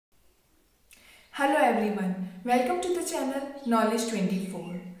Hello everyone, welcome to the channel Knowledge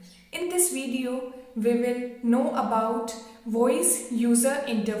 24. In this video, we will know about Voice User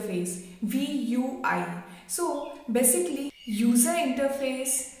Interface VUI. So basically, user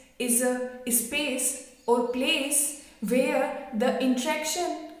interface is a space or place where the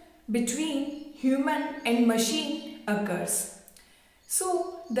interaction between human and machine occurs.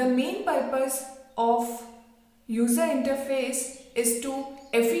 So the main purpose of user interface is to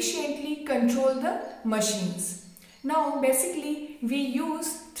efficiently control the machines. Now basically we use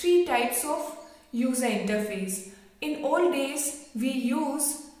three types of user interface. In old days we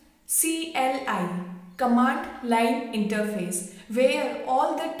use CLI, command line interface, where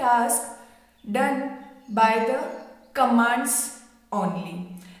all the tasks done by the commands only.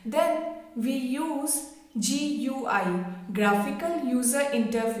 Then we use GUI, graphical user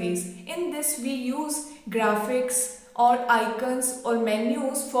interface. In this we use graphics or icons or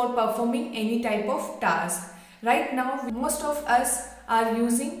menus for performing any type of task. Right now most of us are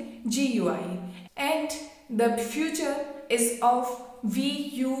using GUI, and the future is of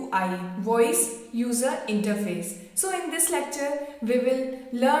VUI, voice user interface. So in this lecture we will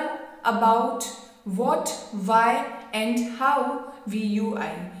learn about what, why and how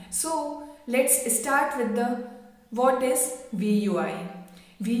VUI. So let's start with the what is VUI.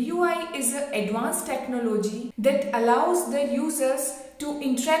 VUI is an advanced technology that allows the users to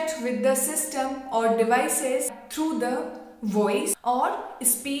interact with the system or devices through the voice or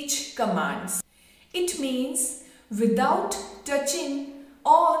speech commands. It means without touching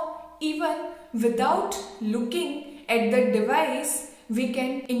or even without looking at the device, we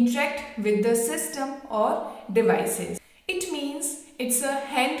can interact with the system or devices. It means it's a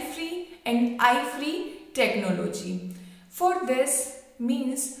hand-free and eye-free technology. For this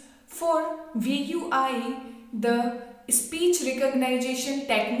means for VUI, the speech recognition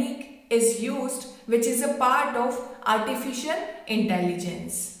technique is used, which is a part of artificial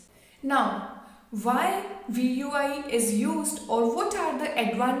intelligence. Now, why VUI is used, or what are the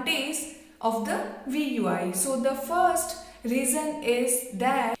advantages of the VUI? So the first reason is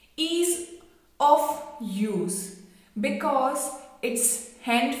that ease of use, because it's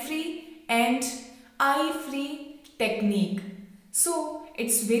hand-free and eye-free technique. So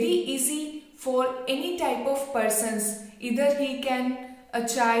it's very easy for any type of persons, either he can a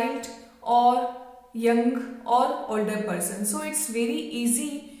child or young or older person. So it's very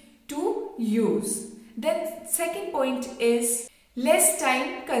easy to use. Then second point is less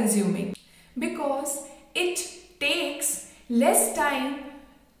time consuming, because it takes less time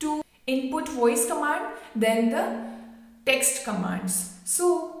to input voice command than the text commands.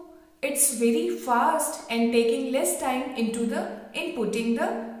 So it's very fast and taking less time into the inputting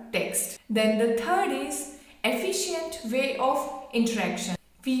the text. Then the third is efficient way of interaction.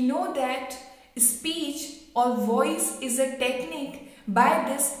 We know that speech or voice is a technique. By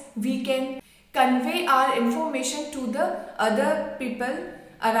this we can convey our information to the other people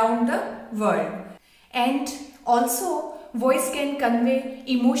around the world. And also voice can convey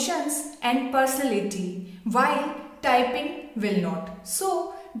emotions and personality, while typing will not.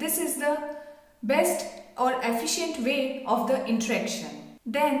 So this is the best or efficient way of the interaction.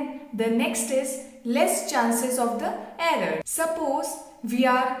 Then the next is less chances of the error. Suppose we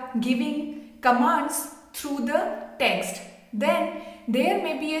are giving commands through the text, then there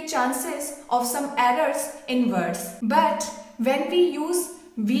may be a chances of some errors in words. But when we use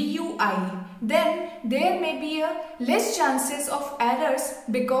VUI, then there may be a less chances of errors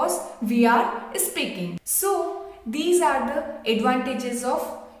because we are speaking. So these are the advantages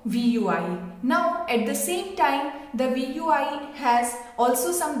of VUI. Now at the same time, the VUI has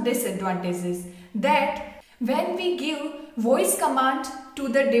also some disadvantages, that when we give voice command to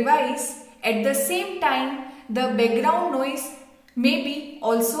the device, at the same time the background noise may be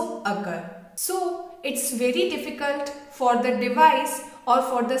also occur. So it's very difficult for the device or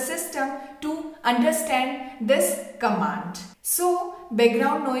for the system to understand this command. So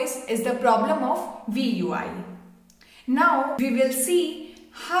background noise is the problem of VUI. Now we will see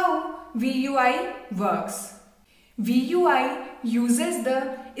how VUI works. VUI uses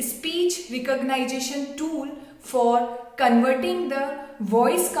the speech recognition tool for converting the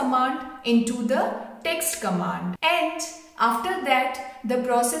voice command into the text command, and after that the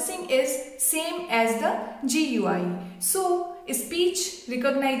processing is same as the GUI. So speech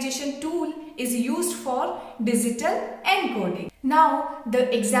recognition tool is used for digital encoding. Now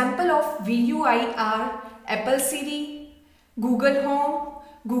the example of VUI are Apple Siri, Google Home,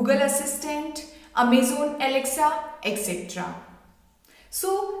 Google Assistant, Amazon Alexa, etc.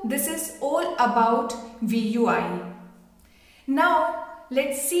 So this is all about VUI. Now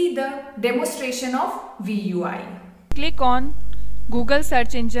let's see the demonstration of VUI. Click on Google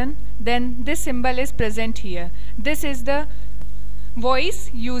search engine, then this symbol is present here. This is the voice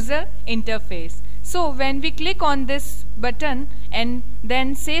user interface. So when we click on this button and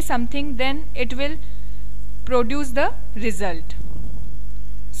then say something, then it will produce the result.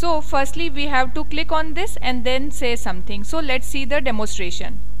 So firstly we have to click on this and then say something. So let's see the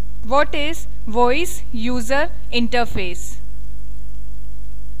demonstration. What is voice user interface?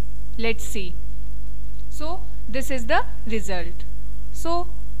 Let's see. So this is the result. So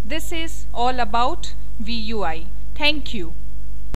this is all about VUI. Thank you.